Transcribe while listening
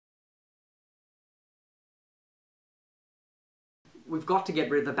We've got to get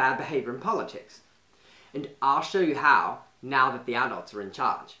rid of the bad behaviour in politics. And I'll show you how, now that the adults are in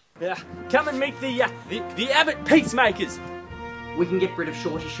charge. Come and meet the Abbott peacemakers. We can get rid of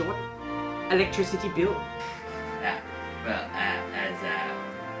Shorty Short, electricity bill. As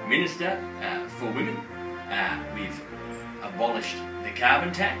Minister for Women, we've abolished the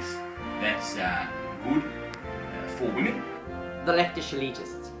carbon tax. That's good for women. The leftish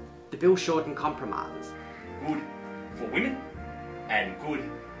elitists, the Bill Shorten compromises. Good for women and good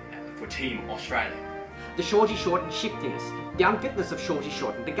for Team Australia. The Shorty Shorten shiftiness, the unfitness of Shorty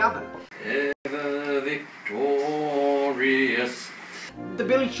Shorten to govern. Ever victorious. The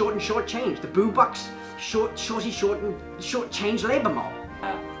Billy Shorten short change, the Boo Bucks Shorty Shorten short change labour mob.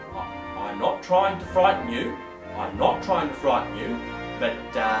 I'm not trying to frighten you. I'm not trying to frighten you. But,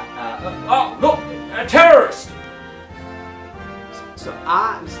 oh, look! A terrorist! So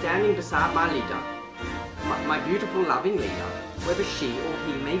I am standing beside my leader, my beautiful loving leader, whether she or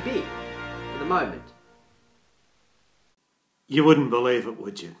he may be, for the moment. You wouldn't believe it,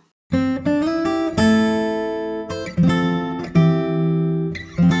 would you?